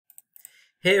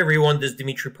Hey everyone, this is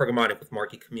Dimitri Programmatic with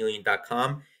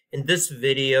MarketChameleon.com. In this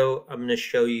video, I'm going to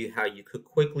show you how you could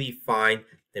quickly find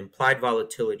the implied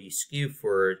volatility skew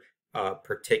for a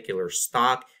particular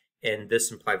stock. And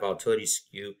this implied volatility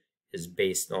skew is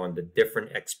based on the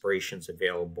different expirations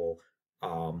available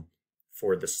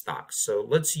for the stock. So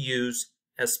let's use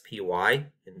SPY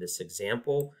in this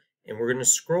example. And we're going to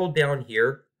scroll down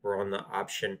here. We're on the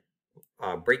option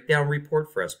breakdown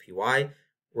report for SPY.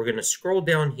 We're going to scroll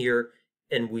down here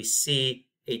and we see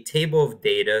a table of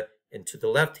data, and to the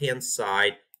left-hand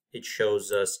side, it shows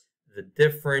us the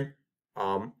different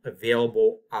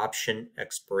available option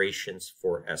expirations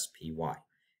for SPY.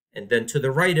 And then to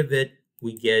the right of it,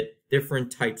 we get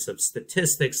different types of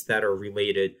statistics that are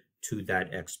related to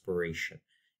that expiration.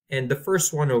 And the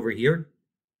first one over here,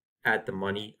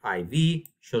 At-The-Money IV,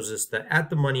 shows us the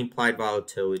At-The-Money Implied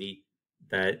Volatility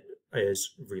that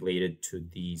is related to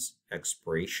these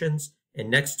expirations. And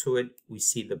next to it, we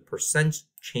see the percent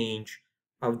change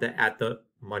of the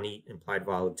At-The-Money Implied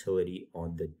Volatility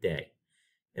on the day.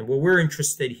 And what we're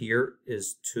interested here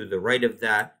is to the right of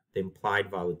that, the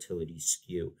implied volatility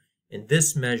skew. And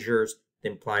this measures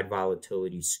the implied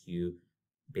volatility skew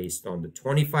based on the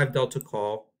 25 delta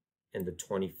call and the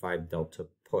 25 delta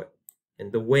put.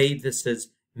 And the way this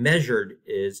is measured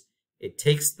is it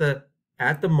takes the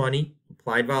at-the-money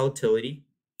implied volatility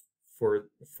for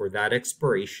that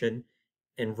expiration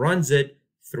and runs it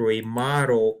through a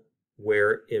model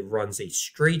where it runs a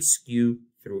straight skew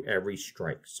through every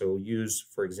strike. So we'll use,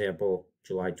 for example,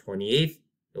 July 28th,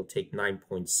 it'll take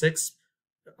 9.6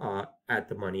 at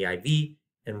the money IV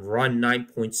and run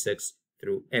 9.6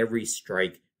 through every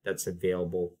strike that's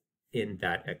available in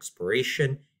that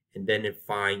expiration. And then it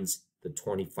finds the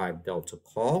 25 delta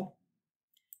call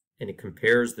and it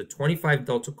compares the 25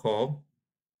 delta call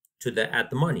to the at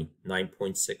the money,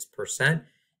 9.6%.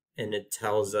 And it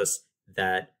tells us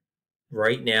that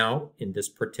right now in this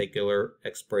particular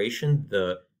expiration,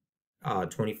 the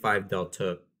 25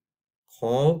 delta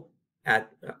call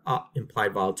at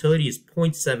implied volatility is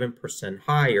 0.7%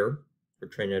 higher. We're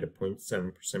trading at a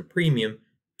 0.7% premium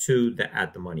to the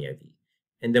at the money IV.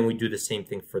 And then we do the same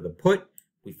thing for the put.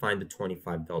 We find the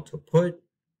 25 delta put.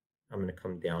 I'm going to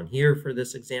come down here for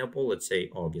this example. Let's say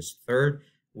August 3rd.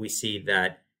 We see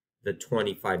that the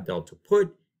 25 delta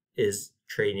put is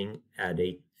trading at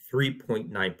a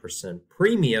 3.9%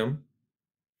 premium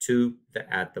to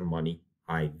the at-the-money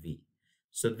IV.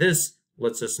 So this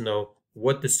lets us know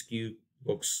what the skew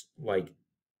looks like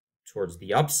towards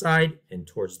the upside and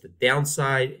towards the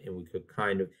downside, and we could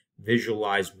kind of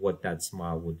visualize what that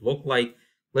smile would look like.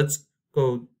 Let's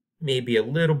go maybe a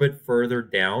little bit further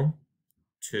down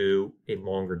to a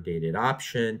longer dated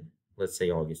option. Let's say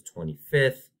August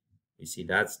 25th. You see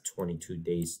that's 22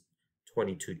 days.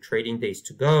 22 trading days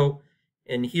to go.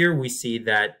 And here we see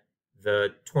that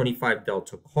the 25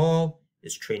 delta call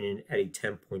is trading at a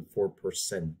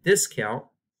 10.4% discount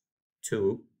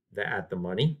to the at the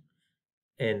money.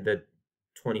 And the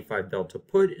 25 delta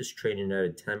put is trading at a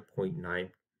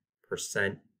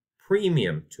 10.9%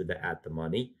 premium to the at the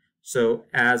money. So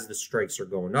as the strikes are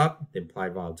going up, the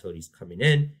implied volatility is coming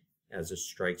in. As the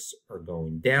strikes are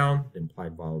going down, the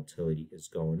implied volatility is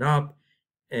going up.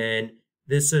 And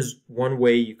this is one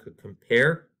way you could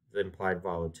compare the implied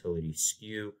volatility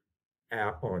skew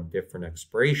on different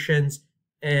expirations,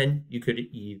 and you could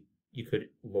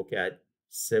look at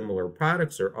similar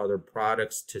products or other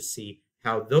products to see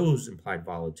how those implied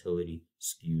volatility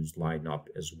skews line up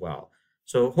as well.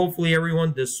 So hopefully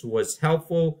everyone, this was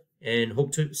helpful, and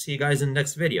hope to see you guys in the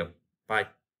next video. Bye.